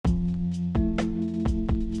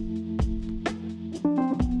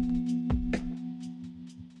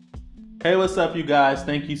Hey, what's up, you guys?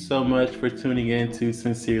 Thank you so much for tuning in to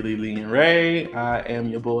Sincerely Lee and Ray. I am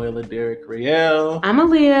your boy, Laderick Rayel. I'm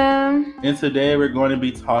Aaliyah. And today we're going to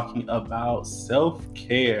be talking about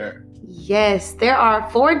self-care. Yes, there are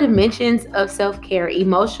 4 dimensions of self-care: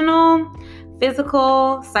 emotional,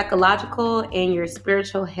 physical, psychological, and your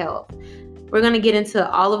spiritual health. We're going to get into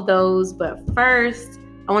all of those, but first,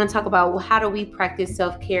 I want to talk about how do we practice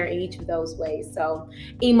self-care in each of those ways. So,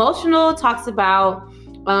 emotional talks about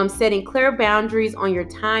setting clear boundaries on your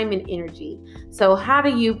time and energy. So, how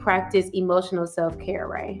do you practice emotional self-care,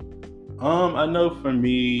 Ray? I know for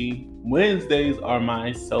me, Wednesdays are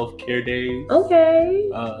my self-care days. Okay.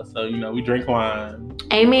 So, we drink wine.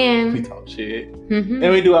 Amen. We talk shit. Mm-hmm.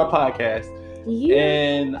 And we do our podcast. Yeah.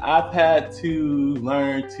 And I've had to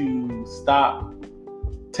learn to stop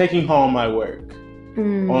taking home my work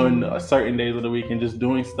on certain days of the week and just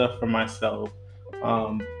doing stuff for myself.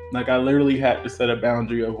 Like I literally had to set a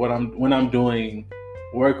boundary of when I'm doing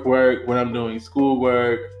work, when I'm doing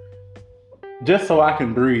schoolwork, just so I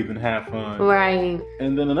can breathe and have fun. Right.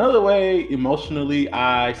 And then another way, emotionally,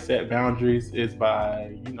 I set boundaries is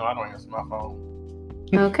by, I don't answer my phone.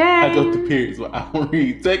 Okay. I go through periods where I don't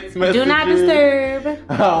read text messages. Do not disturb.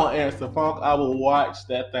 I don't answer phone. I will watch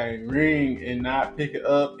that thing ring and not pick it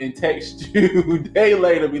up and text you a day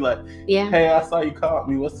later. Be like, yeah. Hey, I saw you called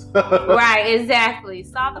me. What's up? Right, exactly.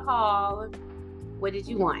 Saw the call. What did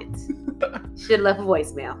you want? Should have left a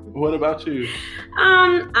voicemail. What about you?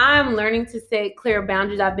 I'm learning to set clear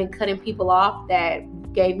boundaries. I've been cutting people off that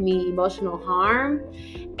gave me emotional harm.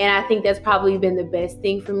 And I think that's probably been the best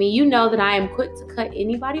thing for me. You know that I am quick to cut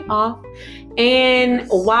anybody off. And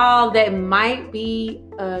while that might be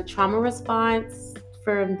a trauma response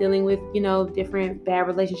from dealing with, different bad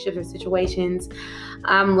relationships or situations,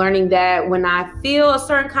 I'm learning that when I feel a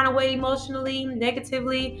certain kind of way emotionally,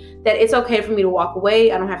 negatively, that it's okay for me to walk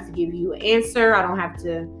away. I don't have to give you an answer. I don't have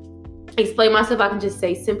to explain myself. I can just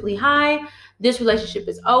say simply, hi, this relationship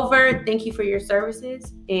is over. Thank you for your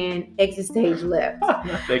services, and exit stage left.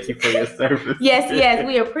 Thank you for your service. Yes.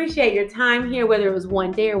 We appreciate your time here, whether it was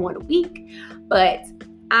one day or 1 week. But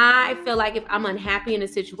I feel like if I'm unhappy in a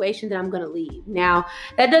situation, then I'm going to leave. Now,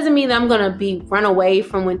 that doesn't mean that I'm going to run away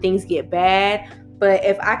from when things get bad. But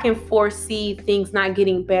if I can foresee things not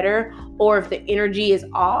getting better, or if the energy is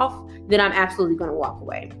off, then I'm absolutely going to walk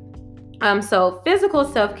away. So physical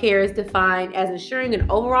self-care is defined as ensuring an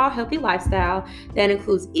overall healthy lifestyle that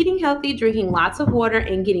includes eating healthy, drinking lots of water,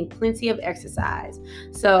 and getting plenty of exercise.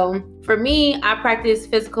 So for me, I practice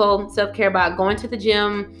physical self-care by going to the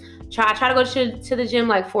gym. Try to go to the gym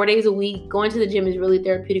like 4 days a week. Going to the gym is really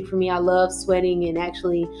therapeutic for me. I love sweating and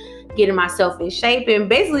actually getting myself in shape. And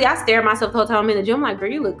basically, I stare at myself the whole time I'm in the gym. I'm like, girl,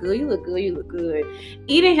 you look good. You look good. You look good.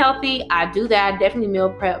 Eating healthy, I do that. I definitely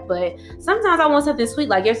meal prep. But sometimes I want something sweet.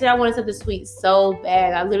 Like yesterday, I wanted something sweet so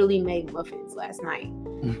bad. I literally made muffins last night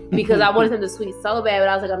because I wanted something sweet so bad. But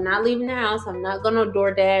I was like, I'm not leaving the house. I'm not going to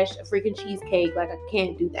DoorDash a freaking cheesecake. Like, I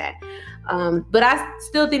can't do that. But I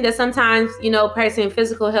still think that sometimes, practicing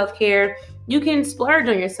physical health care, you can splurge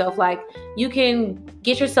on yourself. Like, you can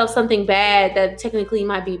get yourself something bad that technically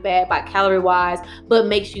might be bad by calorie wise, but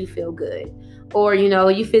makes you feel good. Or,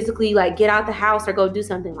 you physically get out the house or go do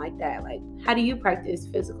something like that. Like, how do you practice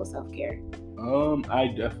physical self-care?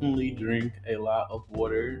 I definitely drink a lot of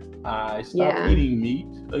water. I stopped eating meat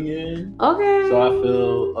again. Okay. So I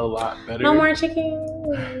feel a lot better. No more chicken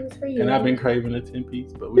wings for you. And I've been craving a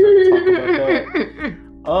 10-piece, but we don't talk about that.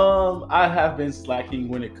 I have been slacking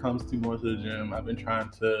when it comes to going to the gym. I've been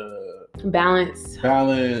trying to balance.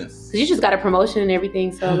 Cause you just got a promotion and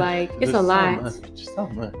everything, so it's a lot. So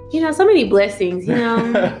much. So many blessings.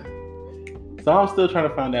 So I'm still trying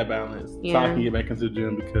to find that balance so I can get back into the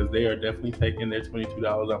gym because they are definitely taking their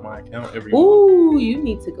 $22 on my account every month. Ooh, you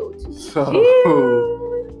need to go to the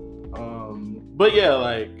gym. But yeah,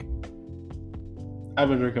 I've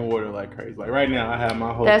been drinking water like crazy. Like right now, I have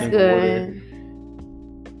my whole thing of water.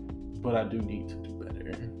 But I do need to do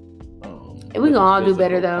better. We can all do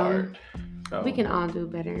better though. So we can all do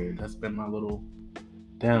better. That's been my little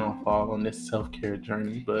downfall on this self-care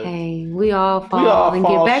journey, but hey, we all fall and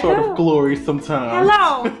get back short up. Of glory sometimes.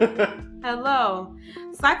 Hello.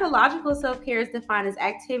 Psychological self-care is defined as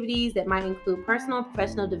activities that might include personal and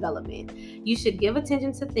professional development. You should give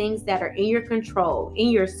attention to things that are in your control, in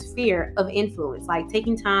your sphere of influence, like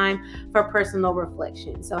taking time for personal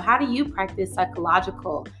reflection. So how do you practice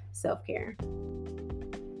psychological self-care?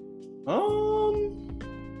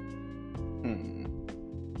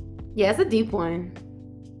 Yeah, it's a deep one.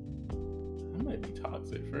 I might be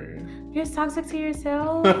toxic, friend. You're toxic to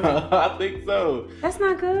yourself? I think so. That's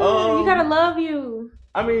not good. You gotta love you.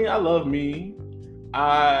 I mean, I love me,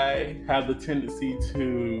 I have the tendency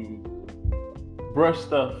to brush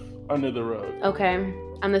stuff under the rug. Okay.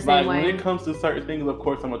 I'm the same way. When it comes to certain things, of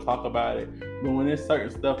course, I'm going to talk about it. But when there's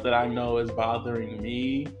certain stuff that I know is bothering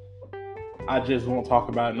me, I just won't talk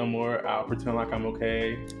about it no more. I'll pretend like I'm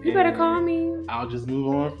okay. You better call me. I'll just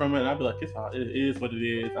move on from it. And I'll be like, it is what it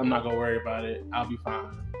is. I'm not going to worry about it. I'll be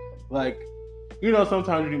fine. Like, you know,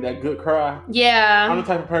 sometimes you need that good cry. Yeah. I'm the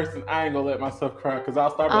type of person, I ain't going to let myself cry because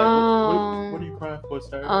I'll start like, what are you crying for,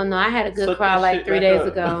 sir? Oh, no, I had a good cry like 3 days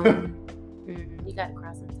ago. You got to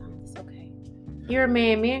cry sometimes. It's okay. You're a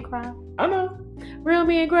man. Men cry. I know. Real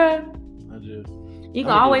men cry. You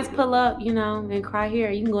can always pull up, you know, and cry here.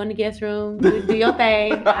 You can go in the guest room, do your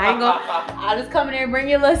thing. I'll just come in there and bring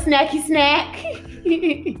you a little snacky snack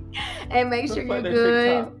and make sure you're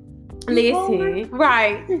good. Listen,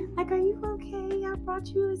 right. Like, are you okay? I brought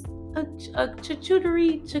you a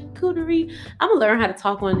charcuterie. I'm going to learn how to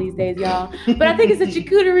talk one of these days, y'all. But I think it's a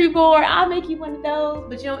charcuterie board. I'll make you one of those.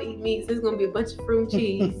 But you don't eat meat, so it's going to be a bunch of fruit and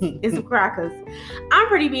cheese and some crackers. I'm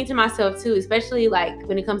pretty mean to myself, too, especially, like,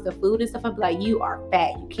 when it comes to food and stuff. I'm like, you are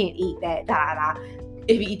fat. You can't eat that.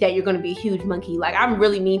 If you eat that, you're going to be a huge monkey. Like, I'm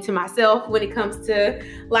really mean to myself when it comes to,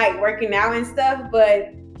 like, working out and stuff.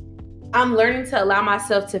 But I'm learning to allow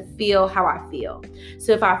myself to feel how I feel.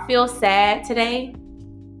 So if I feel sad today,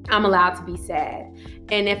 I'm allowed to be sad.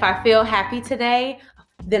 And if I feel happy today,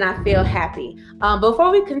 then I feel happy.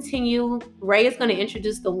 Before we continue, Ray is going to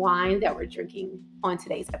introduce the wine that we're drinking on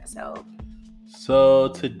today's episode. So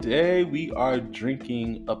today we are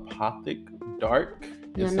drinking Apothic Dark.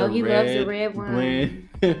 I know he loves the red wine.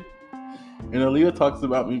 And Aaliyah talks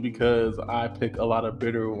about me because I pick a lot of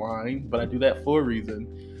bitter wine, but I do that for a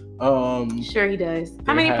reason. Sure he does.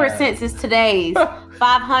 How many percents is today's?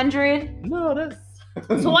 500? No, that's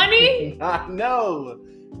 20? No.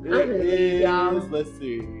 It is, let's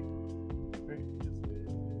see.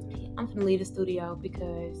 I'm gonna leave the studio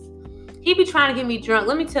because he be trying to get me drunk.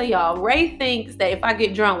 Let me tell y'all, Ray thinks that if I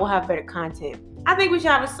get drunk, we'll have better content. I think we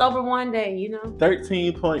should have a sober one day, you know?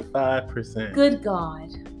 13.5%. Good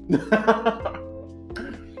God.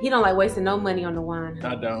 He don't like wasting no money on the wine.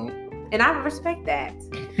 I don't. And I respect that.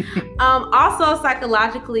 Also,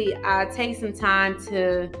 psychologically, I take some time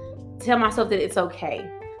to tell myself that it's okay.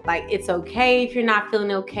 Like, it's okay if you're not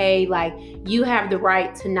feeling okay. Like, you have the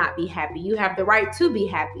right to not be happy. You have the right to be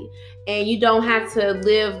happy. And you don't have to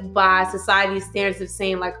live by society's standards of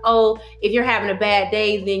saying, like, oh, if you're having a bad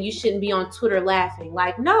day, then you shouldn't be on Twitter laughing.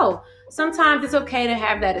 Like, no. Sometimes it's okay to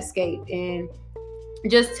have that escape. And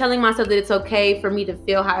just telling myself that it's okay for me to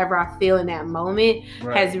feel however I feel in that moment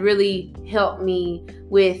has really helped me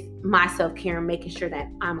with my self-care and making sure that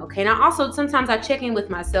I'm okay. Now, also, sometimes I check in with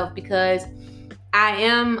myself because I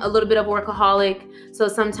am a little bit of a workaholic. So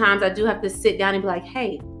sometimes I do have to sit down and be like,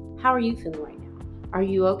 hey, how are you feeling right now? Are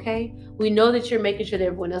you okay? We know that you're making sure that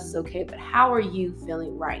everyone else is okay, but how are you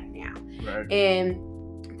feeling right now? Right. And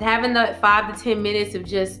having that 5 to 10 minutes of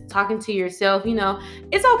just talking to yourself, you know,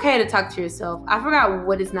 it's okay to talk to yourself. I forgot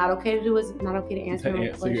what it's not okay to do. It's not okay to answer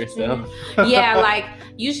yourself. Yeah, like,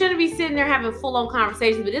 you shouldn't be sitting there having full-on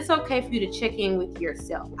conversations, but it's okay for you to check in with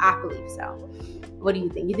yourself. I believe so. What do you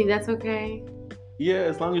think? You think that's okay? Yeah,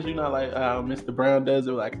 as long as you're not like Mr. Brown does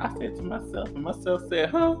it, like, I said to myself, and myself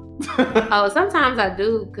said, huh? Oh, sometimes I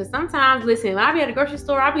do, because sometimes, listen, when I be at the grocery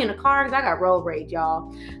store, I be in the car, because I got road rage,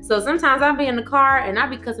 y'all. So sometimes I be in the car, and I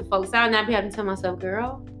be cussing folks out, and I be having to tell myself,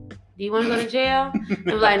 girl, do you want to go to jail?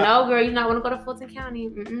 I'm like, no, girl, you not want to go to Fulton County.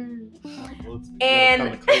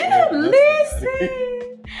 And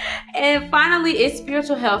listen. And finally, it's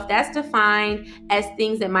spiritual health. That's defined as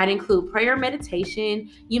things that might include prayer, meditation.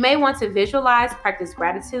 You may want to visualize, practice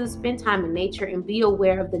gratitude, spend time in nature, and be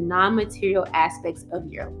aware of the non-material aspects of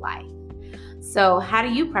your life. So how do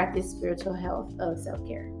you practice spiritual health of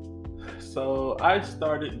self-care? So I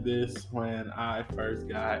started this when I first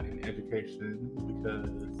got in education because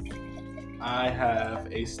I have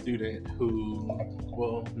a student who,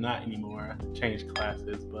 well, not anymore, I changed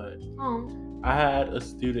classes, but I had a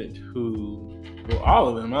student who, well, all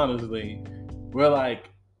of them, honestly, were like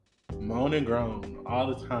moan and groan all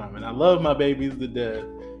the time. And I love my babies to death,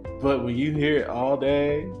 but when you hear it all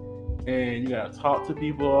day and you gotta talk to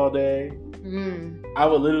people all day, I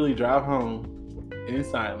would literally drive home in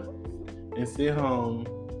silence and sit home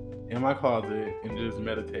in my closet and just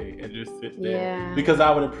meditate and just sit there because I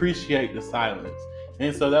would appreciate the silence.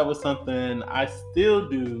 And so that was something I still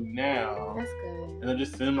do now. That's good. And I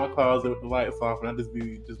just sit in my closet with the lights off and I just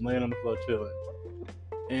be laying on the floor chilling.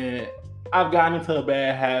 And I've gotten into a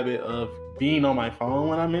bad habit of being on my phone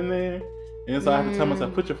when I'm in there. And so I have to tell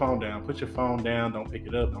myself, put your phone down, don't pick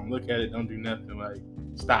it up, don't look at it, don't do nothing, like,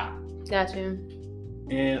 stop. Gotcha.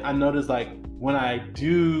 And I notice like when I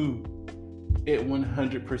do it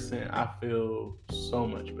 100%, I feel so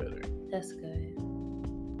much better. That's good.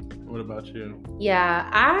 What about you? Yeah,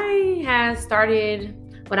 I had started,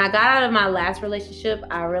 when I got out of my last relationship,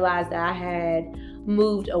 I realized that I had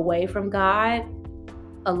moved away from God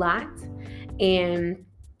a lot. And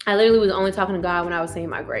I literally was only talking to God when I was saying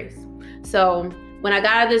my grace. So when I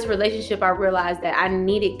got out of this relationship, I realized that I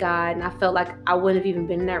needed God, and I felt like I wouldn't have even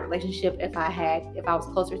been in that relationship if I was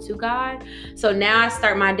closer to God. So now I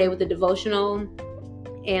start my day with a devotional,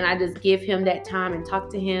 and I just give him that time and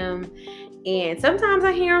talk to him. And sometimes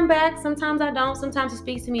I hear him back, sometimes I don't. Sometimes he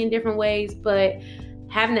speaks to me in different ways, but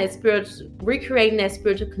having that recreating that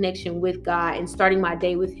spiritual connection with God and starting my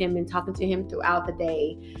day with him and talking to him throughout the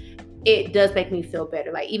day, it does make me feel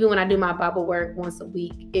better. Like even when I do my Bible work once a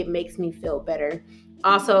week, it makes me feel better.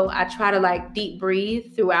 Also, I try to like deep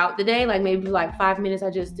breathe throughout the day. Like maybe like 5 minutes, I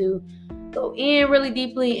just do go in really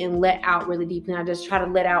deeply and let out really deeply. And I just try to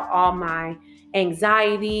let out all my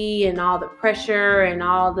anxiety and all the pressure and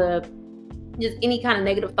all the just any kind of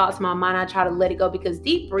negative thoughts in my mind. I try to let it go, because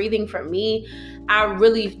deep breathing for me, I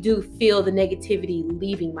really do feel the negativity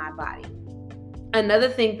leaving my body. Another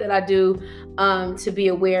thing that I do to be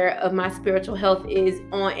aware of my spiritual health is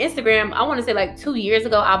on Instagram. I want to say like 2 years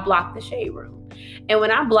ago, I blocked the Shade Room. And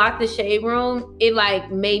when I blocked the Shade Room, it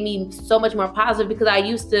like made me so much more positive, because I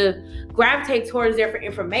used to gravitate towards there for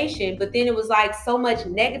information, but then it was like so much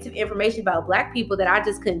negative information about Black people that I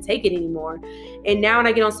just couldn't take it anymore. And now when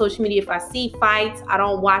I get on social media, if I see fights, I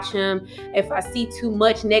don't watch them. If I see too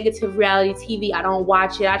much negative reality TV, I don't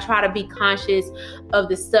watch it. I try to be conscious of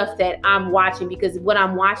the stuff that I'm watching, because what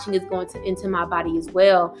I'm watching is going into my body as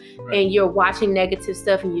well. Right. And you're watching negative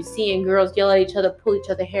stuff and you're seeing girls yell at each other, pull each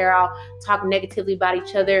other hair out, talk negatively about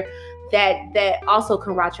each other. That also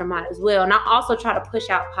can rot your mind as well. And I also try to push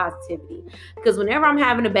out positivity, because whenever I'm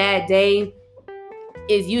having a bad day,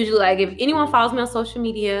 it's usually like, if anyone follows me on social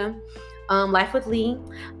media, Life with Lee,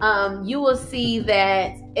 you will see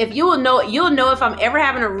that you'll know if I'm ever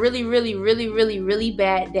having a really, really, really, really, really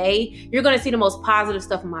bad day, you're going to see the most positive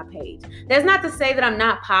stuff on my page. That's not to say that I'm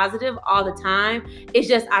not positive all the time. It's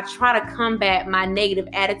just I try to combat my negative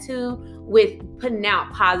attitude with putting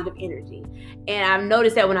out positive energy. And I've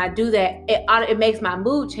noticed that when I do that, it makes my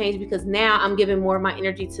mood change, because now I'm giving more of my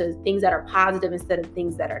energy to things that are positive instead of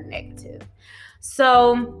things that are negative.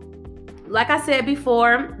 So, like I said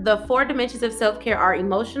before, the 4 dimensions of self-care are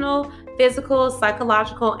emotional, physical,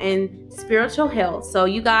 psychological, and spiritual health. So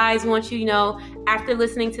you guys, want you know, after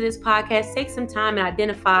listening to this podcast, take some time and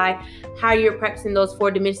identify how you're practicing those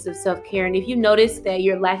 4 dimensions of self-care. And if you notice that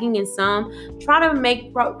you're lacking in some, try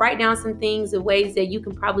to write down some things of ways that you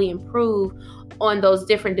can probably improve on those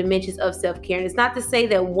different dimensions of self-care. And it's not to say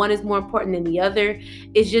that one is more important than the other.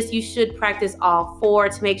 It's just you should practice all 4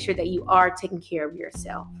 to make sure that you are taking care of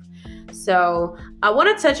yourself. So I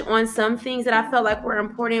want to touch on some things that I felt like were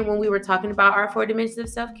important when we were talking about our 4 dimensions of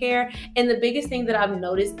self-care. And the biggest thing that I've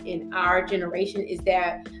noticed in our generation is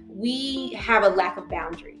that we have a lack of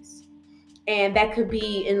boundaries. And that could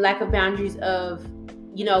be in lack of boundaries of,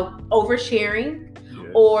 oversharing,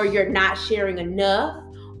 yes, or you're not sharing enough,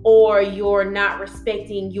 or you're not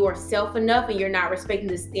respecting yourself enough, and you're not respecting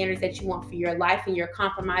the standards that you want for your life, and you're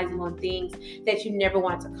compromising on things that you never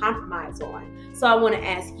want to compromise on. So I want to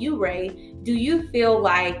ask you, Ray, do you feel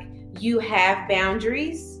like you have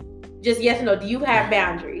boundaries? Just yes or no, do you have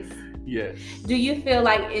boundaries? Yes. Do you feel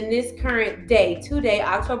like in this current day, today,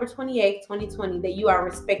 October 28th, 2020, that you are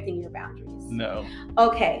respecting your boundaries? No.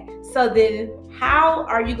 Okay, so then how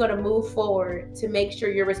are you going to move forward to make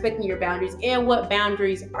sure you're respecting your boundaries, and what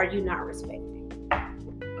boundaries are you not respecting?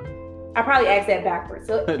 I probably asked that backwards.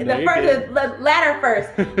 So the latter first.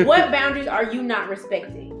 What boundaries are you not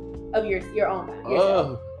respecting of your own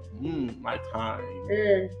boundaries? My time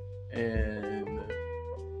and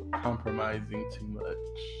compromising too much.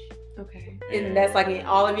 Okay, and that's like in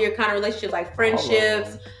all of your kind of relationships, like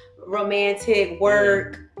friendships, romantic,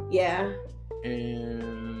 work, yeah.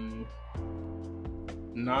 And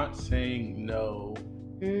not saying no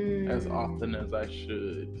as often as I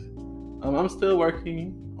should. I'm still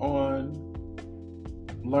working on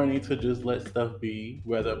learning to just let stuff be,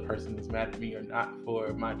 whether a person is mad at me or not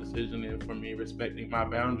for my decision and for me respecting my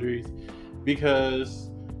boundaries.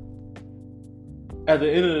 Because at the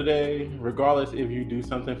end of the day, regardless if you do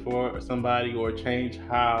something for somebody or change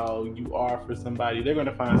how you are for somebody, they're going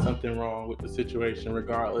to find something wrong with the situation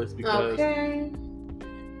regardless, because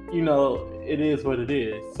it is what it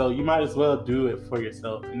is. So you might as well do it for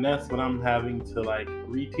yourself. And that's what I'm having to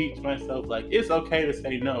reteach myself. It's okay to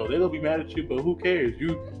say no. They're going to be mad at you, but who cares?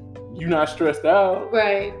 You're not stressed out.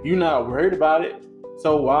 Right. You're not worried about it.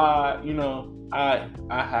 So why, I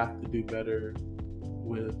have to do better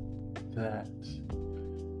with that.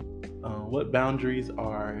 What boundaries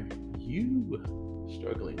are you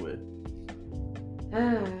struggling with?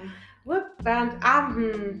 What boundaries?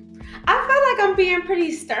 I feel like I'm being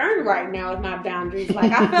pretty stern right now with my boundaries.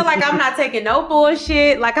 Like, I feel like I'm not taking no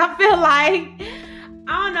bullshit. Like, I feel like,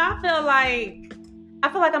 I don't know, I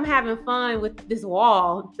feel like I'm having fun with this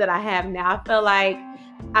wall that I have now. I feel like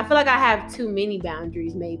I have too many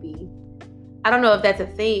boundaries, maybe. I don't know if that's a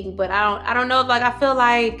thing, but I don't know if, like, I feel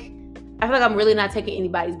like I'm really not taking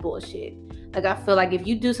anybody's bullshit. Like, I feel like if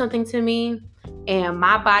you do something to me and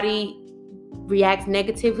my body reacts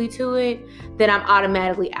negatively to it, then I'm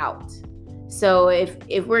automatically out. So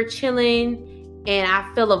if we're chilling and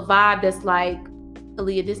I feel a vibe that's like,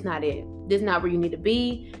 Aaliyah, this not it. This not where you need to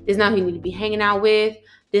be. This not who you need to be hanging out with.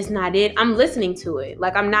 This not it. I'm listening to it.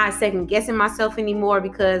 Like, I'm not second guessing myself anymore,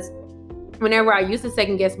 because whenever I used to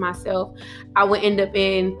second guess myself, I would end up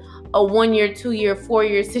in a 1 year, 2 year, 4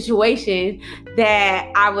 year situation that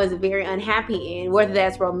I was very unhappy in, whether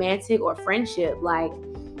that's romantic or friendship. Like,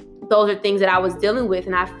 those are things that I was dealing with.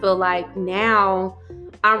 And I feel like now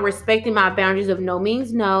I'm respecting my boundaries of no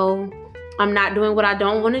means no. I'm not doing what I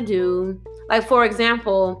don't want to do. Like, for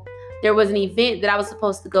example, there was an event that I was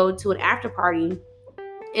supposed to go to, an after party.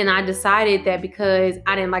 And I decided that because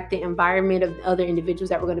I didn't like the environment of the other individuals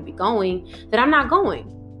that were going to be going, that I'm not going.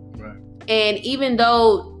 Right. And even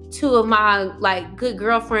though two of my like good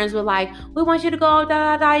girlfriends were like, we want you to go,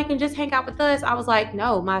 you can just hang out with us, I was like,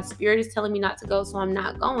 no, my spirit is telling me not to go, so I'm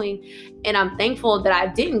not going. And I'm thankful that I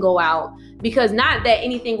didn't go out, because not that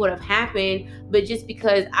anything would have happened, but just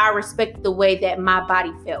because I respect the way that my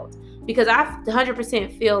body felt. Because I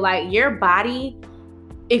 100% feel like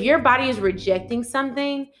if your body is rejecting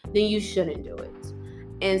something, then you shouldn't do it.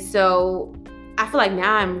 And so I feel like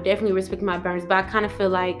now I'm definitely respecting my boundaries, but I kind of feel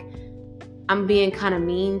like I'm being kind of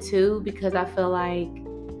mean too, because I feel like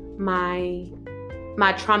my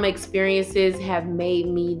trauma experiences have made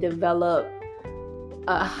me develop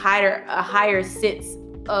a higher sense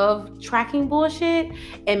of tracking bullshit.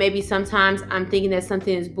 And maybe sometimes I'm thinking that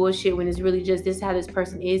something is bullshit when it's really just, this is how this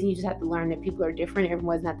person is, and you just have to learn that people are different,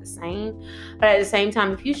 everyone's not the same. But at the same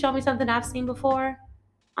time, if you show me something I've seen before,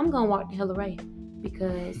 I'm gonna walk the hell away,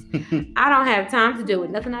 because I don't have time to deal with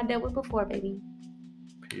nothing I dealt with before, baby.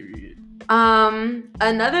 Period.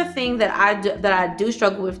 Another thing that I do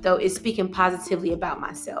struggle with, though, is speaking positively about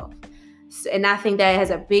myself. And I think that has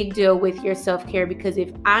a big deal with your self-care, because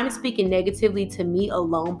if I'm speaking negatively to me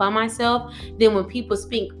alone by myself, then when people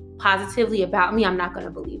speak positively about me, I'm not going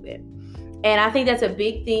to believe it. And I think that's a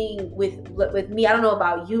big thing with me. I don't know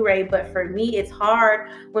about you, Ray, but for me, it's hard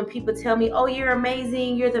when people tell me, oh, you're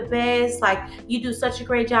amazing, you're the best, like, you do such a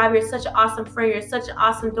great job, you're such an awesome friend, you're such an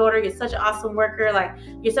awesome daughter, you're such an awesome worker, like,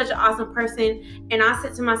 you're such an awesome person. And I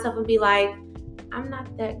sit to myself and be like, I'm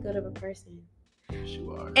not that good of a person.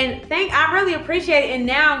 You are. And I really appreciate it. And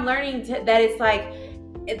now I'm learning that it's like,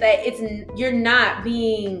 that you're not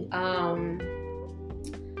being,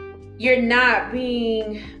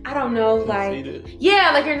 I don't know, like, conceited.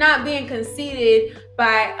 Yeah, like, you're not being conceited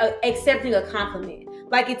by accepting a compliment.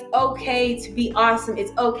 Like, it's okay to be awesome.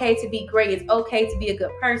 It's okay to be great. It's okay to be a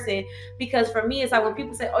good person. Because for me, it's like when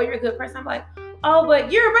people say, oh, you're a good person, I'm like, oh,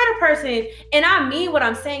 but you're a better person. And I mean what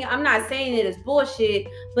I'm saying. I'm not saying it as bullshit,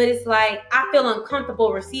 but it's like, I feel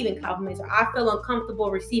uncomfortable receiving compliments, or I feel uncomfortable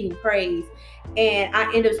receiving praise. And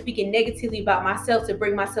I end up speaking negatively about myself to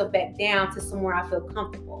bring myself back down to somewhere I feel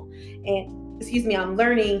comfortable. And I'm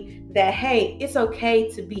learning that, hey, it's okay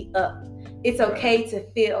to be up. It's okay to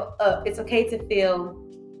feel up. It's okay to feel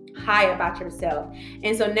high about yourself.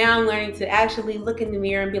 And so now I'm learning to actually look in the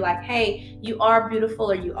mirror and be like, hey, you are beautiful,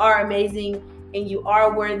 or you are amazing, and you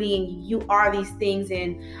are worthy, and you are these things.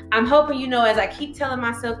 And I'm hoping, as I keep telling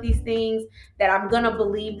myself these things, that I'm going to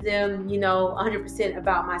believe them, 100%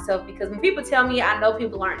 about myself. Because when people tell me, I know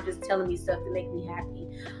people aren't just telling me stuff to make me happy.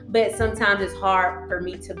 But sometimes it's hard for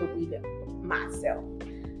me to believe it myself.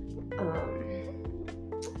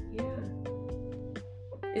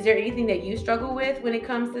 Is there anything that you struggle with when it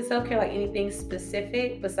comes to self-care? Like, anything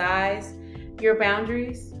specific besides your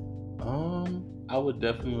boundaries? I would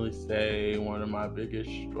definitely say one of my biggest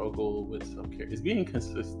struggle with self-care is being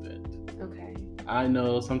consistent. Okay. I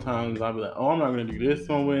know sometimes I'll be like, oh, I'm not going to do this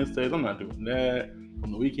on Wednesdays. I'm not doing that.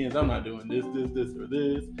 On the weekends, I'm not doing this, or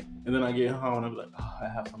this. And then I get home and I'm like, oh, I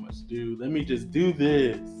have so much to do. Let me just do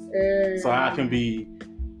this so I can be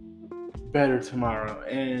better tomorrow.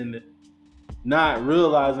 And not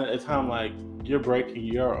realizing at the time, like, you're breaking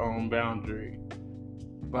your own boundary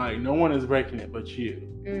Like, no one is breaking it but you,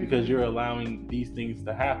 because you're allowing these things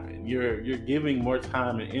to happen. You're giving more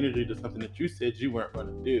time and energy to something that you said you weren't going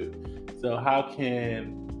to do. So how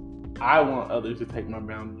can I want others to take my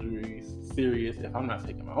boundaries serious if I'm not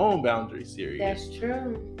taking my own boundaries serious? That's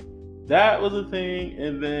true. That was a thing.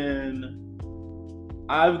 And then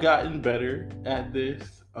I've gotten better at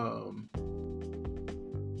this.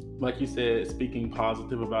 Like you said, speaking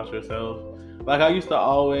positive about yourself. Like, I used to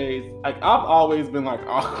always, like, I've always been, like,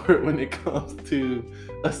 awkward when it comes to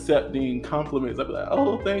accepting compliments. I'd be like,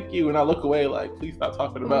 oh, thank you. And I look away, like, please stop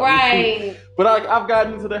talking about me. But, like, I've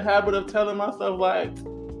gotten into the habit of telling myself, like,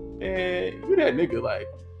 man, you that nigga. Like,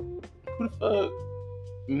 who the fuck?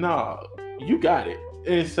 Nah, you got it.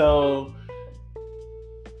 And so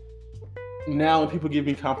now when people give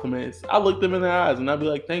me compliments, I look them in the eyes and I'll be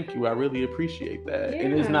like, thank you. I really appreciate that. Yeah.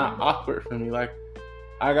 And it's not awkward for me. Like,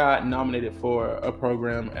 I got nominated for a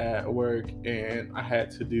program at work and I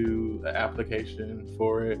had to do an application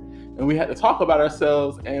for it. And we had to talk about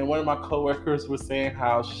ourselves. And one of my coworkers was saying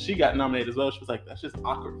how she got nominated as well. She was like, that's just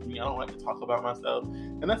awkward for me. I don't like to talk about myself.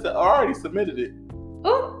 And I said, I already submitted it.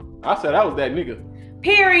 Ooh. I said, I was that nigga.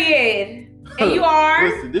 Period. And you are.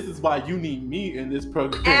 Listen, this is why you need me in this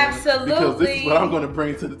program. Absolutely. Because this is what I'm going to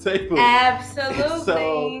bring to the table. Absolutely.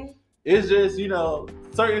 So it's just,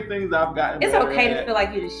 certain things I've gotten. It's okay to feel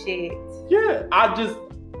like you the shit. Yeah, I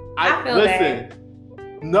feel listen.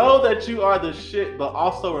 Know that you are the shit, but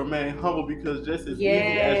also remain humble, because just as easy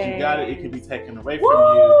as you got it, it can be taken away from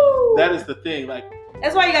you. That is the thing. Like,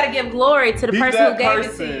 that's why you gotta give glory to the person who gave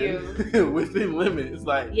it to you. Within limits.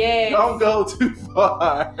 Like, don't go too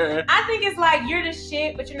far. I think it's like you're the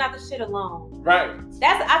shit, but you're not the shit alone. Right.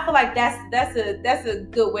 I feel like that's a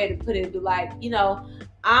good way to put it. But like,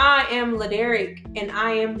 I am Laderick and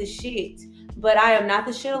I am the shit, but I am not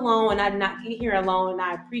the shit alone, and I did not get here alone, and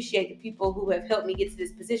I appreciate the people who have helped me get to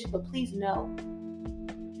this position. But please know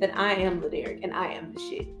that I am Laderick and I am the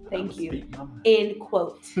shit. Thank you. End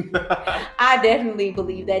quote. I definitely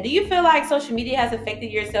believe that. Do you feel like social media has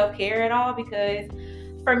affected your self-care at all? Because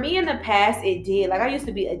for me in the past, it did. Like, I used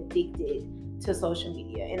to be addicted to social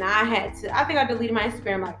media, and I think I deleted my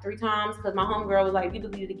Instagram like 3 times because my homegirl was like, if you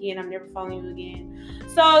delete it again, I'm never following you again.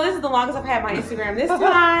 So this is the longest I've had my Instagram this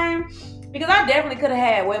time, because I definitely could have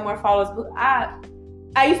had way more followers, but I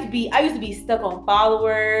used to be stuck on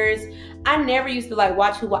followers. I never used to like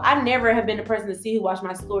watch I never have been the person to see who watched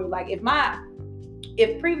my story. Like, if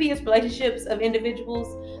previous relationships of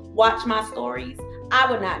individuals watch my stories, I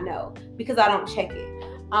would not know, because I don't check it.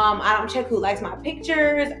 I don't check who likes my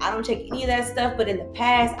pictures. I don't check any of that stuff. But in the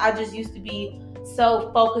past, I just used to be so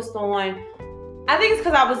focused on, I think it's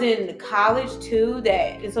because I was in college too,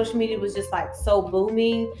 that social media was just like so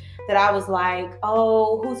booming, that I was like,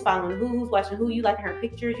 oh, who's following who's watching who, you liking her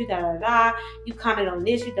pictures, you da-da-da, you comment on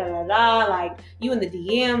this, you da-da-da, like you in the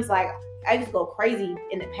DMs. Like, I just go crazy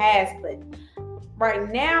in the past. But right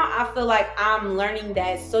now, I feel like I'm learning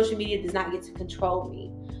that social media does not get to control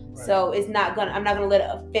me. So I'm not gonna let it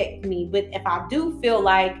affect me. But if I do feel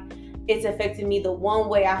like it's affecting me, the one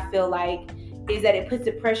way I feel like is that it puts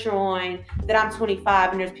the pressure on that I'm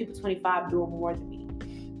 25 and there's people 25 doing more than me.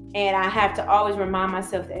 And I have to always remind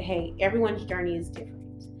myself that, hey, everyone's journey is different.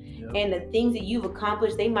 Yep. And the things that you've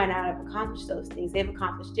accomplished, they might not have accomplished those things. They've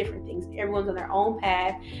accomplished different things. Everyone's on their own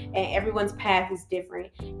path, and everyone's path is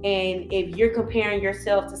different. And if you're comparing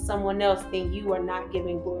yourself to someone else, then you are not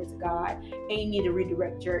giving glory to God, and you need to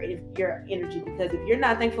redirect your energy, because if you're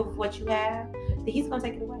not thankful for what you have, then He's going to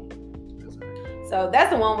take it away. So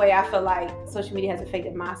that's the one way I feel like social media has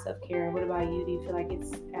affected my self-care. What about you? Do you feel like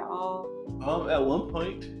it's at all? At one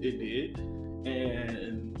point it did,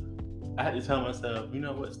 and I had to tell myself, you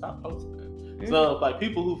know what, stop posting. Mm-hmm. So like,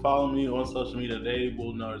 people who follow me on social media, they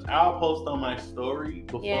will notice I'll post on my story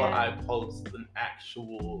before I post an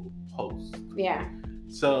actual post. Yeah.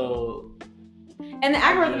 So. And the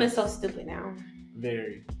algorithm is so stupid now.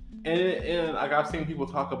 Very. And like, I've seen people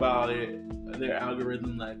talk about it, their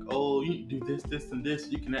algorithm, like, oh, you do this, this, and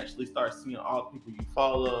this. You can actually start seeing all the people you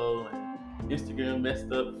follow, and Instagram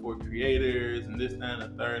messed up for creators and this, that, and the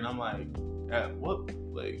third. And I'm like,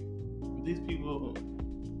 these people,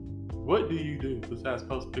 what do you do besides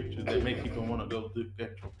post pictures that make people want to go look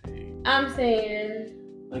at your page? I'm saying,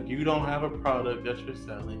 like, you don't have a product that you're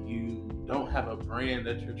selling. You don't have a brand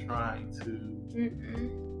that you're trying to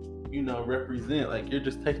represent. Like, you're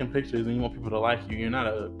just taking pictures and you want people to like you. You're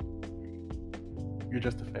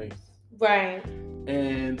just a face. Right.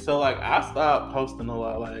 And so, like, I stopped posting a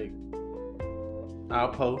lot. Like, I'll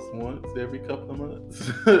post once every couple of months.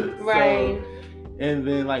 Right. So, and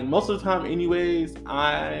then, like, most of the time anyways,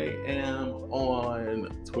 I am on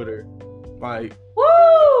Twitter. Like, woo!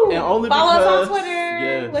 And only follow because, us on Twitter.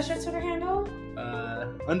 Yes. What's your Twitter handle?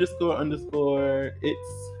 __.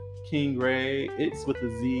 It's King Ray. It's with a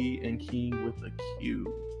Z and King with a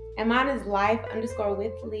Q. And mine is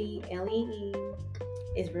life_with Lee, Lee.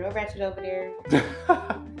 It's real ratchet over there.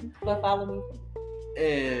 But follow me.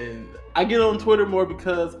 And I get on Twitter more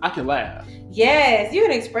because I can laugh. Yes, you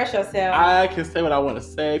can express yourself. I can say what I want to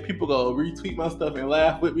say. People go retweet my stuff and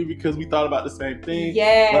laugh with me because we thought about the same thing.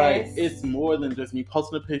 Yes. Like, it's more than just me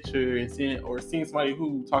posting a picture and seeing somebody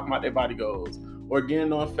who talking about their body goals, or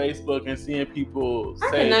getting on Facebook and seeing people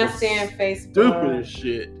I say cannot stand Facebook. stupid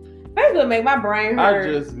shit. Facebook make my brain hurt.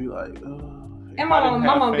 I just be like, oh. And my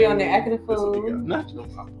mom be on there acting a fool. Not your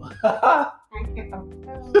mama.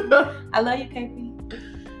 I love you, KP.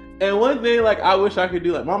 And one thing, like, I wish I could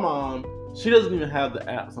do, like, my mom, she doesn't even have the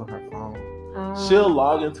apps on her phone. She'll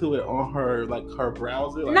log into it on her, like, her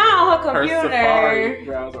browser. Like, no, her computer. Her Safari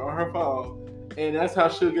browser on her phone. And that's how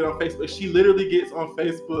she'll get on Facebook. She literally gets on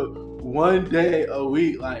Facebook one day a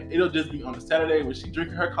week. Like, it'll just be on a Saturday when she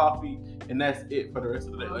drinking her coffee, and that's it for the rest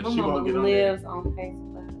of the day. Like, she won't get on there. Lives on Facebook.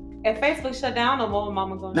 If Facebook shut down, no more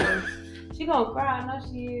mama gonna do. She gonna cry. I know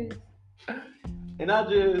she is. And I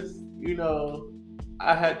just,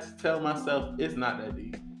 I had to tell myself, it's not that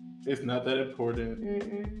deep. It's not that important.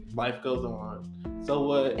 Mm-mm. Life goes on. So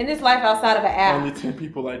what? And this life outside of an app. Only 10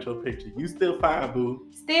 people liked your picture. You still fine, boo.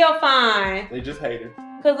 Still fine. They just hate her.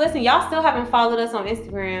 Because listen, y'all still haven't followed us on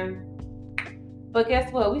Instagram. But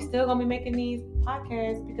guess what? We still going to be making these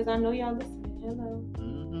podcasts because I know y'all listening. Hello.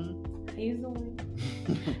 Mm-hmm. How you doing?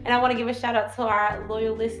 And I want to give a shout out to our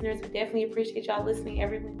loyal listeners. We definitely appreciate y'all listening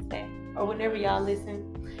every Wednesday or whenever y'all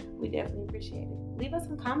listen. We definitely appreciate it. Leave us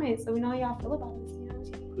some comments so we know how y'all feel about us.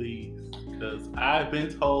 Please, because I've been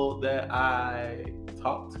told that I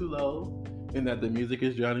talk too low and that the music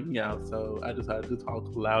is drowning me out. So I decided to talk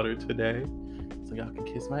louder today. So y'all can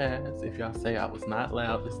kiss my ass if y'all say I was not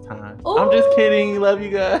loud this time. Ooh. I'm just kidding. Love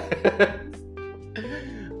you guys.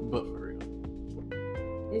 But for real.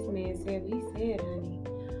 This man said what he said, honey.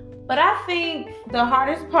 But I think the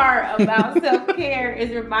hardest part about self-care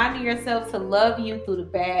is reminding yourself to love you through the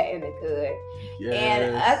bad and the good. Yes.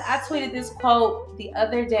 And I tweeted this quote the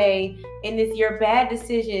other day, and it's your bad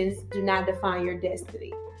decisions do not define your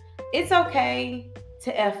destiny. It's okay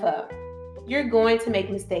to F up. You're going to make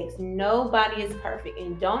mistakes. Nobody is perfect.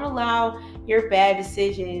 And don't allow your bad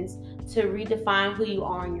decisions to redefine who you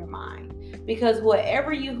are in your mind. Because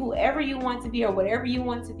whoever you want to be or whatever you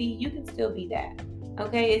want to be, you can still be that.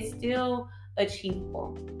 Okay, it's still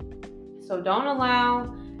achievable. So don't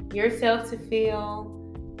allow yourself to feel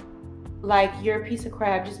like you're a piece of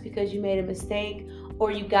crap just because you made a mistake or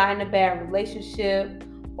you got in a bad relationship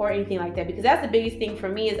or anything like that. Because that's the biggest thing for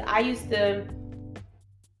me is I used to,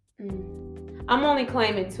 I'm only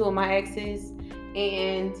claiming 2 of my exes,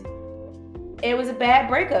 and it was a bad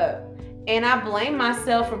breakup. And I blame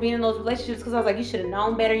myself for being in those relationships because I was like, you should have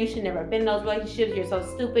known better. You should never have been in those relationships. You're so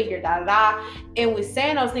stupid. You're da-da-da. And with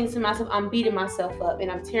saying those things to myself, I'm beating myself up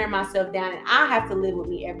and I'm tearing myself down. And I have to live with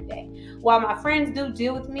me every day. While my friends do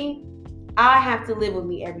deal with me, I have to live with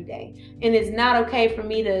me every day. And it's not okay for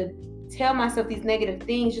me to tell myself these negative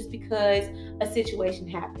things just because a situation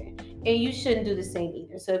happened. And you shouldn't do the same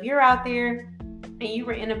either. So if you're out there and you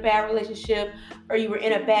were in a bad relationship or you were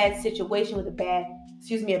in a bad situation with a bad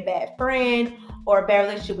friend or a bad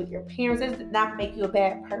relationship with your parents, it does not make you a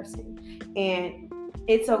bad person. And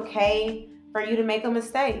it's okay for you to make a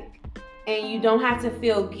mistake. And you don't have to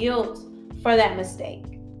feel guilt for that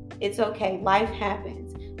mistake. It's okay. Life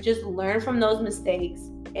happens. Just learn from those mistakes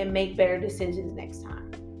and make better decisions next time.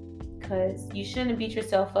 Because you shouldn't beat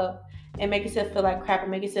yourself up and make yourself feel like crap and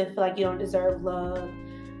make yourself feel like you don't deserve love.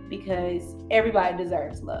 Because everybody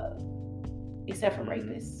deserves love. Except for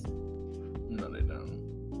rapists. No, they don't.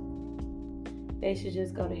 They should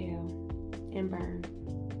just go to hell and burn.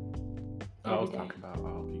 I was talking about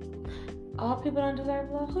all people. All people don't deserve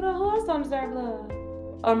love? Who else don't deserve love?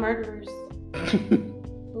 Or murderers?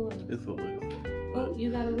 Who else? It's a list. Oh,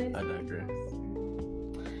 you got a list? I digress.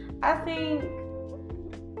 I think,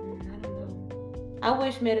 I don't know. I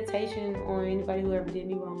wish meditation on anybody who ever did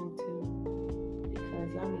me wrong too.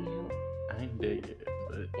 Because y'all need help. I ain't dead yet,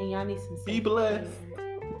 but. And y'all need some. Be blessed.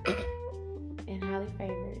 And highly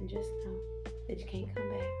favored, and just know that you can't come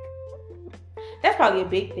back. That's probably a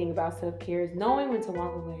big thing about self-care is knowing when to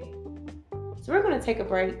walk away. So we're going to take a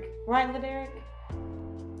break. Right, Laderick?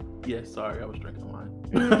 Yes, sorry, I was drinking wine.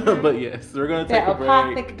 But yes, we're going to take a break. That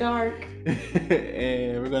apothic dark.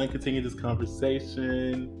 And we're going to continue this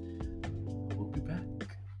conversation. We'll be back.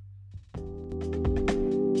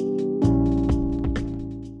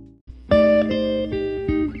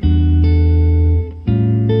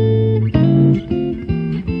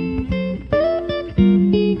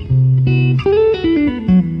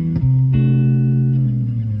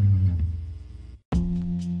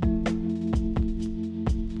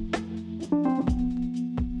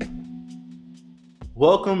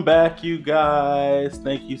 Welcome back, you guys.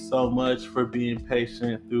 Thank you so much for being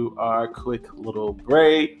patient through our quick little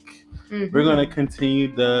break. Mm-hmm. We're going to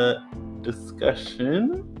continue the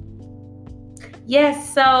discussion.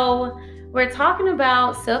 Yes, so we're talking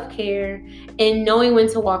about self-care and knowing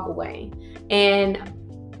when to walk away. And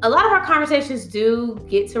a lot of our conversations do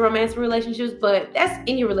get to romantic relationships, but that's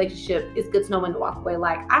any relationship. It's good to know when to walk away.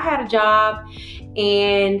 Like, I had a job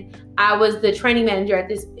and I was the training manager at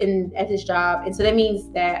this job. And so that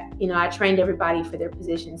means that, I trained everybody for their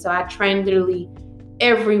position. So I trained literally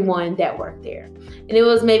everyone that worked there. And it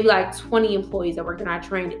was maybe like 20 employees that worked, and I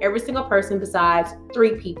trained every single person besides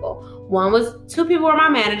 3 people. 2 people were my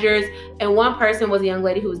managers, and 1 person was a young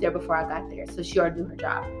lady who was there before I got there. So she already knew her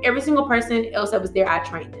job. Every single person else that was there, I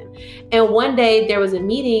trained them. And one day there was a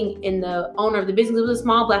meeting, and the owner of the business, it was a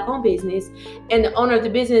small Black-owned business, and the owner of the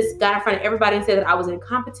business got in front of everybody and said that I was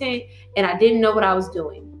incompetent and I didn't know what I was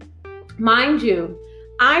doing. Mind you,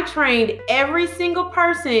 I trained every single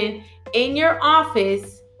person in your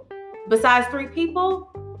office besides 3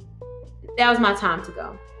 people. That was my time to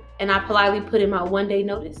go. And I politely put in my 1-day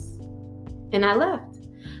notice and I left,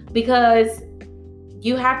 because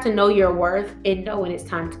you have to know your worth and know when it's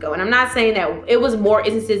time to go. And I'm not saying that it was more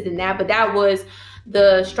instances than that, but that was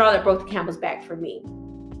the straw that broke the camel's back for me.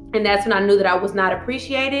 And that's when I knew that I was not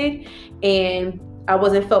appreciated and I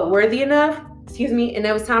wasn't felt worthy enough, and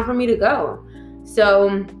it was time for me to go.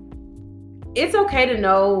 So it's okay to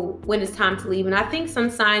know when it's time to leave. And I think some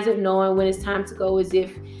signs of knowing when it's time to go is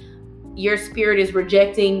if your spirit is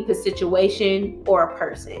rejecting the situation or a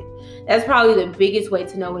person. That's probably the biggest way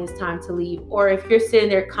to know when it's time to leave. Or if you're sitting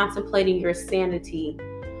there contemplating your sanity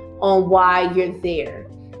on why you're there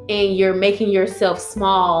and you're making yourself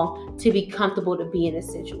small to be comfortable to be in a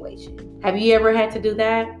situation. Have you ever had to do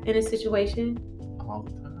that in a situation? All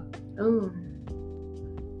the time. Oh.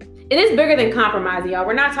 It is bigger than compromising, y'all.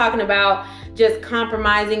 We're not talking about just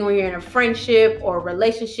compromising when you're in a friendship or a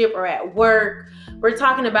relationship or at work. We're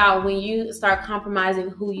talking about when you start compromising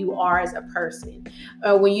who you are as a person,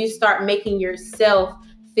 or when you start making yourself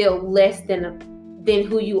feel less than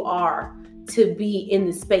who you are to be in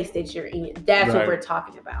the space that you're in. That's right. What we're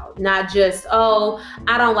talking about. Not just, I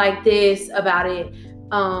don't like this about it.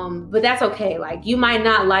 But that's okay. Like, you might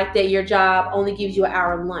not like that your job only gives you an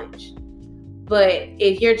hour lunch. But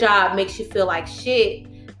if your job makes you feel like shit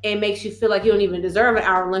and makes you feel like you don't even deserve an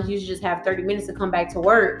hour lunch, you should just have 30 minutes to come back to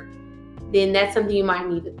work, then that's something you might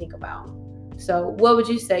need to think about. So what would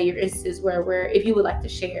you say your instances where if you would like to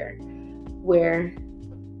share, where?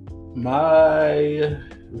 My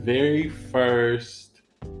very first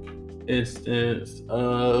instance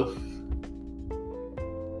of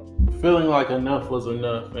feeling like enough was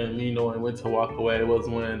enough and me knowing when to walk away was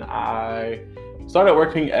when I started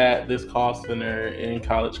working at this call center in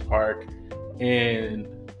College Park, and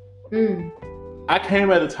I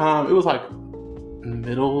came at a time, it was like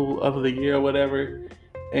middle of the year or whatever,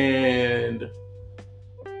 and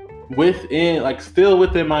still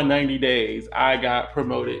within my 90 days, I got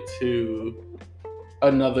promoted to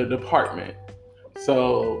another department.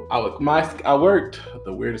 So I worked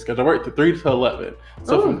the weirdest schedule. I worked from 3 to 11.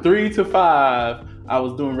 So from 3 to 5, I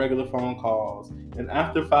was doing regular phone calls. And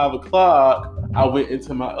after 5 o'clock, I went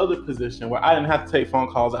into my other position where I didn't have to take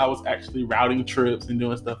phone calls. I was actually routing trips and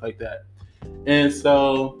doing stuff like that. And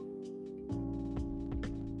so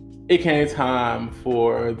it came time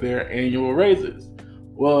for their annual raises.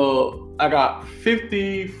 Well, I got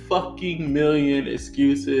 50 fucking million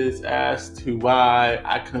excuses as to why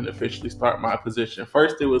I couldn't officially start my position.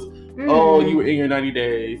 First, it was, you were in your 90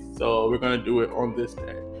 days, so we're going to do it on this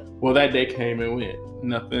day. Well, that day came and went.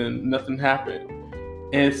 Nothing happened.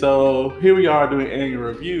 And so here we are doing annual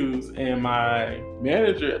reviews, and my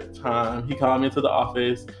manager at the time, he called me into the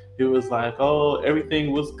office. He was like,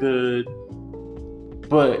 everything was good.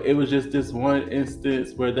 But it was just this one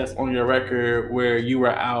instance where that's on your record where you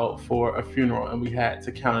were out for a funeral and we had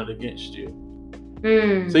to count it against you.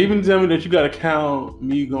 So even tell me that you got to count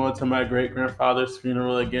me going to my great-grandfather's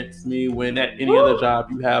funeral against me when at any other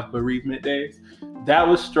job you have bereavement days. That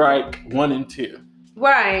was strike 1 and 2.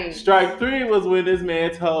 Right. Strike 3 was when this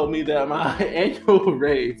man told me that my annual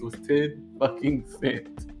raise was 10 fucking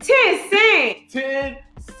cents. 10 cents? 10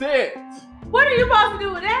 cents. What are you supposed to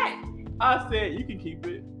do with that? I said, you can keep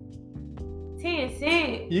it. 10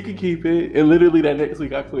 cents. You can keep it. And literally that next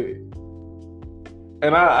week I quit.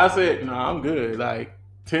 And I said, no, I'm good. Like,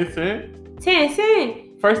 10 cents? 10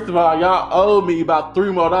 cents. First of all, y'all owe me about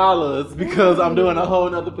 $3 more because I'm doing a whole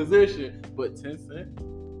nother position. But 10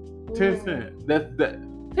 cents? 10 cents. That's that.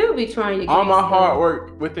 People be trying to get all my hard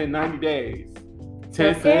work within 90 days.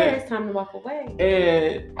 Self-care, it's time to walk away.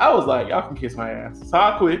 And I was like, y'all can kiss my ass. So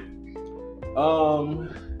I quit.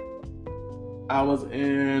 I was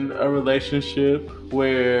in a relationship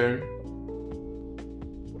where...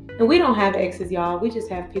 And we don't have exes, y'all. We just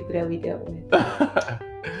have people that we dealt with.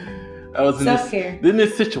 I was in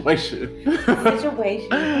this situation.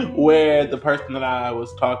 Where the person that I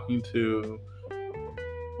was talking to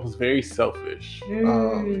was very selfish.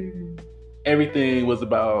 Everything was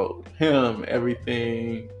about him.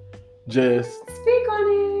 Everything just... Speak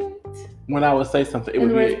on it. When I would say something, it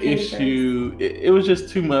would be an issue. It was just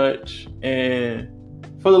too much. And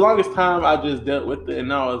for the longest time, I just dealt with it.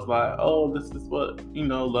 And I was like, oh, this is what,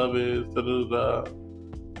 love is. Da, da, da.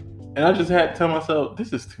 And I just had to tell myself,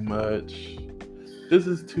 this is too much. This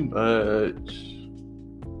is too much.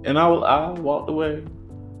 And I walked away.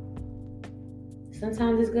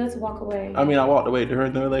 Sometimes it's good to walk away. I mean, I walked away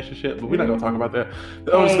during the relationship, but we're not going to talk about that.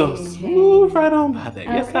 I was going to smooth right on by that.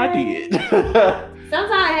 Okay. Yes, I did.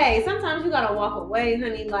 Sometimes you got to walk away,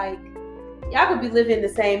 honey. Like, y'all could be living in the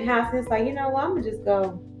same house. And it's like, you know what? I'm going to just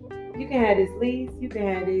go. You can have this lease. You can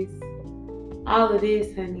have this. All of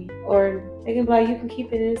this, honey. Or they can be like, you can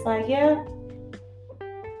keep it. And it's like, yeah.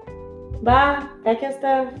 Bye. Pack your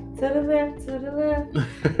stuff to the left.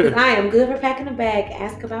 Because I am good for packing a bag.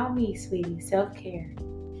 Ask about me, sweetie. Self-care.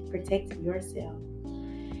 Protect yourself.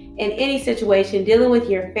 In any situation, dealing with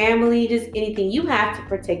your family, just anything, you have to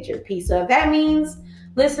protect your peace. So if that means,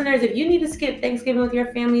 listeners, if you need to skip Thanksgiving with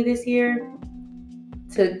your family this year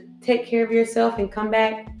to take care of yourself and come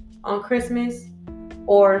back on Christmas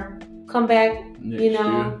or come back,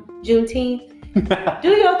 Juneteenth, do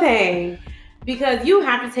your thing. Because you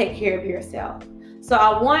have to take care of yourself. So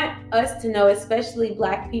I want us to know, especially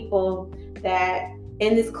Black people, that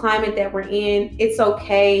in this climate that we're in, it's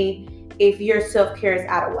okay if your self-care is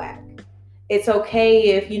out of whack. It's okay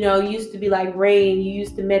if, you used to be like Ray and you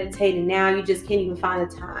used to meditate and now you just can't even find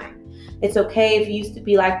the time. It's okay if you used to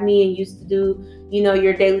be like me and used to do,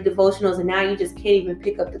 your daily devotionals and now you just can't even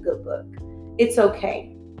pick up the good book. It's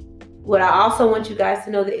okay. What I also want you guys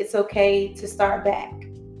to know that it's okay to start back.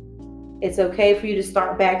 It's okay for you to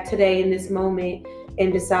start back today in this moment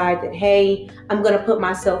and decide that, hey, I'm going to put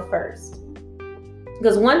myself first.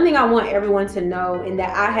 Because one thing I want everyone to know, and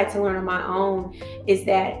that I had to learn on my own, is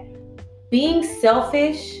that being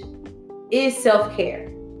selfish is self-care.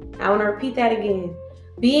 I want to repeat that again.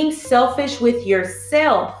 Being selfish with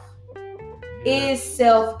yourself is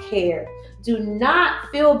self-care. Do not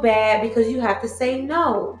feel bad because you have to say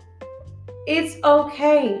no. It's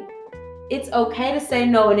okay. It's okay to say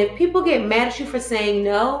no. And if people get mad at you for saying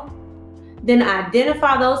no, then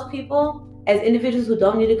identify those people as individuals who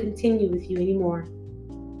don't need to continue with you anymore.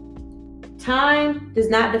 Time does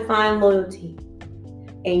not define loyalty.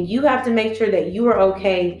 And you have to make sure that you are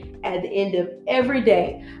okay at the end of every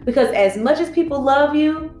day. Because as much as people love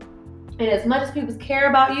you and as much as people care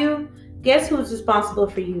about you, guess who is responsible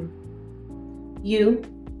for you? You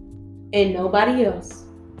and nobody else.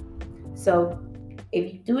 So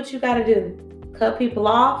if you do what you got to do, cut people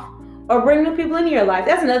off or bring new people into your life.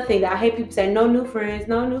 That's another thing that I hate people say, no new friends,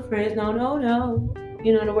 no new friends, no.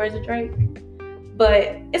 You know the words of Drake.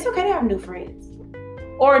 But it's okay to have new friends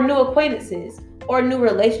or new acquaintances or new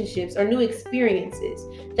relationships or new experiences.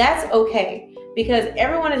 That's okay because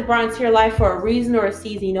everyone is brought into your life for a reason or a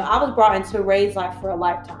season. I was brought into Ray's life for a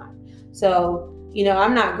lifetime. So,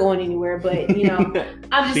 I'm not going anywhere, but,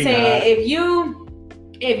 I'm just saying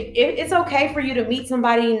if it's okay for you to meet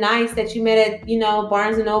somebody nice that you met at,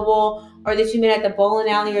 Barnes and Noble or that you met at the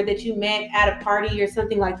bowling alley or that you met at a party or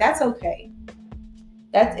something like that's okay.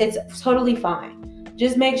 It's totally fine.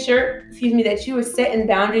 Just make sure, that you are setting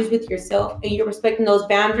boundaries with yourself and you're respecting those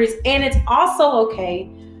boundaries. And it's also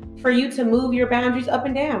okay for you to move your boundaries up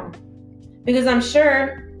and down. Because I'm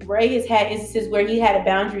sure Ray has had instances where he had a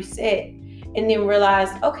boundary set and then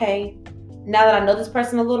realized, okay, now that I know this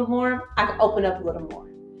person a little more, I can open up a little more.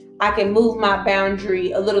 I can move my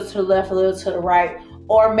boundary a little to the left, a little to the right.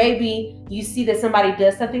 Or maybe you see that somebody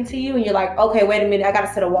does something to you and you're like, okay, wait a minute, I got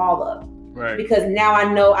to set a wall up. Right. Because now I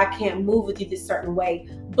know I can't move with you this certain way,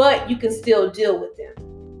 but you can still deal with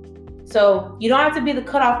them. So you don't have to be the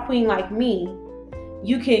cutoff queen like me.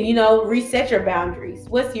 You can, reset your boundaries.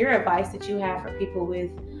 What's your advice that you have for people with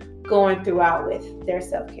going throughout with their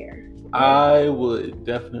self-care? I would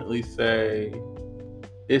definitely say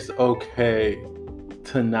it's okay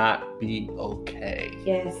to not be okay.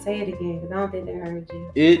 Yes, say it again because I don't think they heard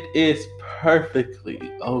you. It is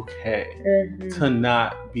perfectly okay to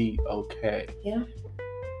not be okay. Yeah.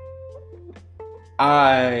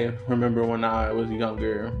 I remember when I was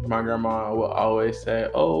younger, my grandma would always say,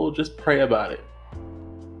 oh, just pray about it.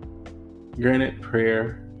 Granted,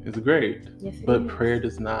 prayer is great, yes, but prayer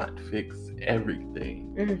does not fix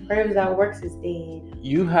everything. Prayer without works is dead.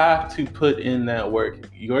 You have to put in that work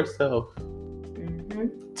yourself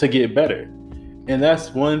to get better. And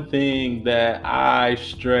that's one thing that I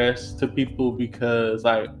stress to people, because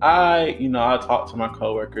like I talk to my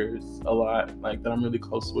coworkers a lot, like that I'm really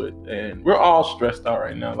close with, and we're all stressed out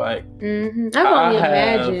right now. Like I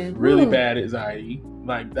have really bad anxiety.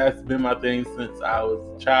 Like that's been my thing since I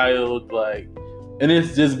was a child. Like, and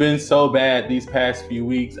it's just been so bad these past few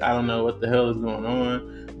weeks. I don't know what the hell is going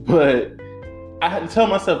on, but I had to tell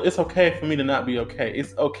myself it's okay for me to not be okay.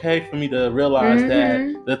 It's okay for me to realize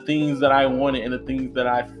that the things that I wanted and the things that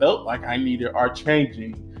I felt like I needed are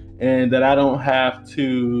changing, and that I don't have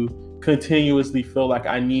to continuously feel like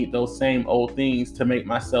I need those same old things to make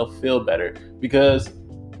myself feel better. Because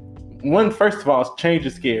first of all, change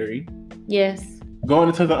is scary. Yes. Going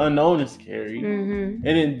into the unknown is scary. And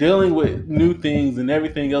then dealing with new things and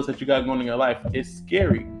everything else that you got going in your life is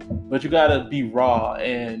scary. But you gotta be raw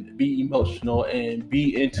and be emotional and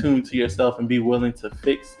be in tune to yourself and be willing to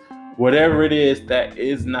fix whatever it is that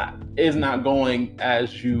is not going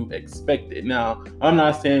as you expected. Now, I'm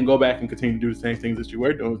not saying go back and continue to do the same things that you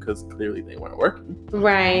were doing, because clearly they weren't working.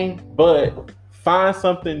 Right. But find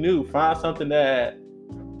something new. Find something that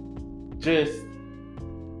just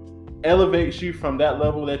elevates you from that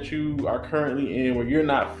level that you are currently in, where you're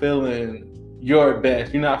not feeling your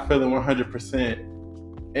best, you're not feeling 100%.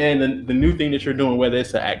 And the new thing that you're doing, whether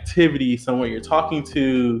it's an activity, someone you're talking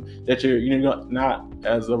to, that you're not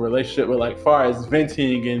as a relationship, but like far as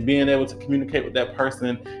venting and being able to communicate with that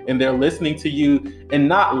person, and they're listening to you, and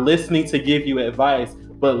not listening to give you advice,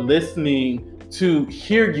 but listening to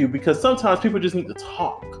hear you, because sometimes people just need to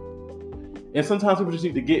talk. And sometimes people just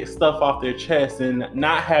need to get stuff off their chest and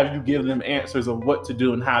not have you give them answers of what to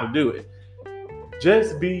do and how to do it.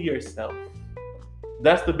 Just be yourself.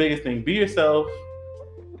 That's the biggest thing. Be yourself.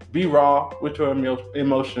 Be raw with your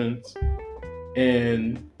emotions.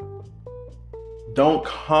 And don't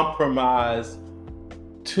compromise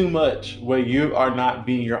too much where you are not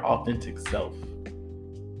being your authentic self.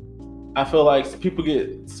 I feel like people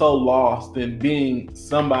get so lost in being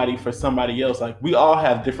somebody for somebody else. Like, we all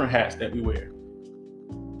have different hats that we wear.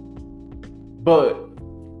 But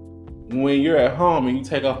when you're at home and you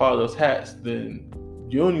take off all those hats, then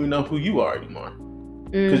you don't even know who you are anymore.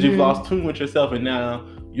 Because you've lost tune with yourself, and now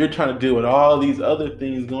you're trying to deal with all these other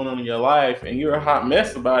things going on in your life, and you're a hot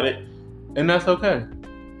mess about it, and that's okay.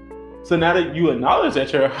 So now that you acknowledge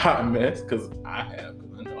that you're a hot mess, because I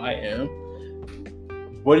know I am,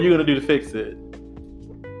 what are you going to do to fix it?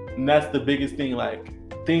 And that's the biggest thing. Like,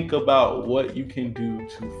 think about what you can do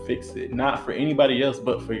to fix it. Not for anybody else,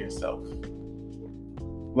 but for yourself.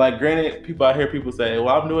 Like, granted, I hear people say,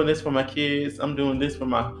 well, I'm doing this for my kids. I'm doing this for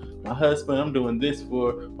my husband. I'm doing this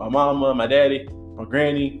for my mama, my daddy, my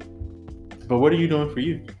granny. But what are you doing for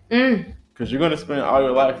you? Because you're going to spend all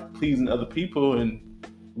your life pleasing other people and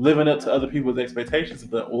living up to other people's expectations.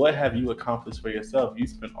 But what have you accomplished for yourself? You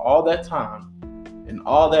spent all that time and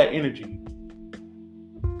all that energy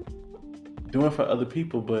doing for other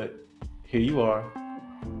people, but here you are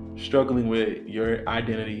struggling with your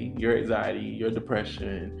identity, your anxiety, your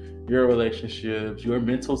depression, your relationships, your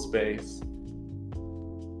mental space,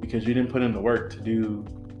 because you didn't put in the work to do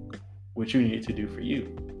what you need to do for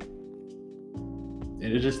you. And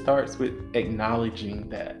it just starts with acknowledging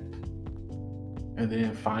that, and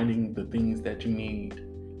then finding the things that you need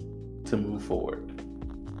to move forward.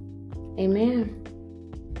 Amen.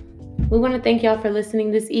 We want to thank y'all for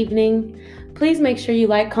listening this evening. Please make sure you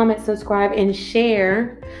like, comment, subscribe, and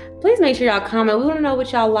share. Please make sure y'all comment. We want to know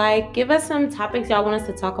what y'all like. Give us some topics y'all want us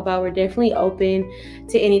to talk about. We're definitely open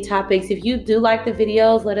to any topics. If you do like the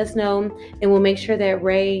videos, let us know, and we'll make sure that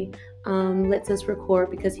Ray lets us record,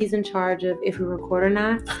 because he's in charge of if we record or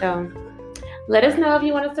not. So let us know if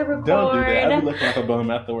you want us to record. Don't do that. I'll be looking like a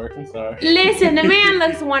bum after work. I'm sorry. Listen, the man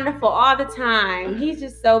looks wonderful all the time. He's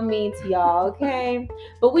just so mean to y'all, okay?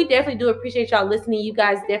 But we definitely do appreciate y'all listening. You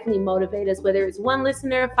guys definitely motivate us, whether it's 1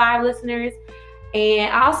 listener, 5 listeners.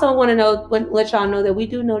 And I also want to let y'all know that we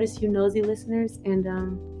do notice you nosy listeners. And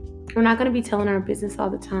we're not going to be telling our business all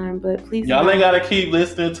the time, but please. Y'all ain't got to keep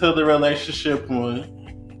listening to the relationship one.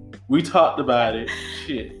 We talked about it.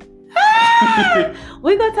 Shit.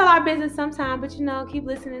 We're going to tell our business sometime, but keep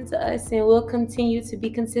listening to us, and we'll continue to be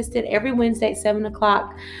consistent every Wednesday at 7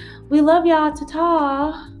 o'clock. We love y'all.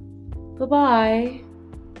 Ta-ta. Bye-bye.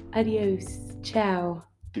 Adios. Ciao.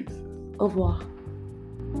 Deuces. Au revoir.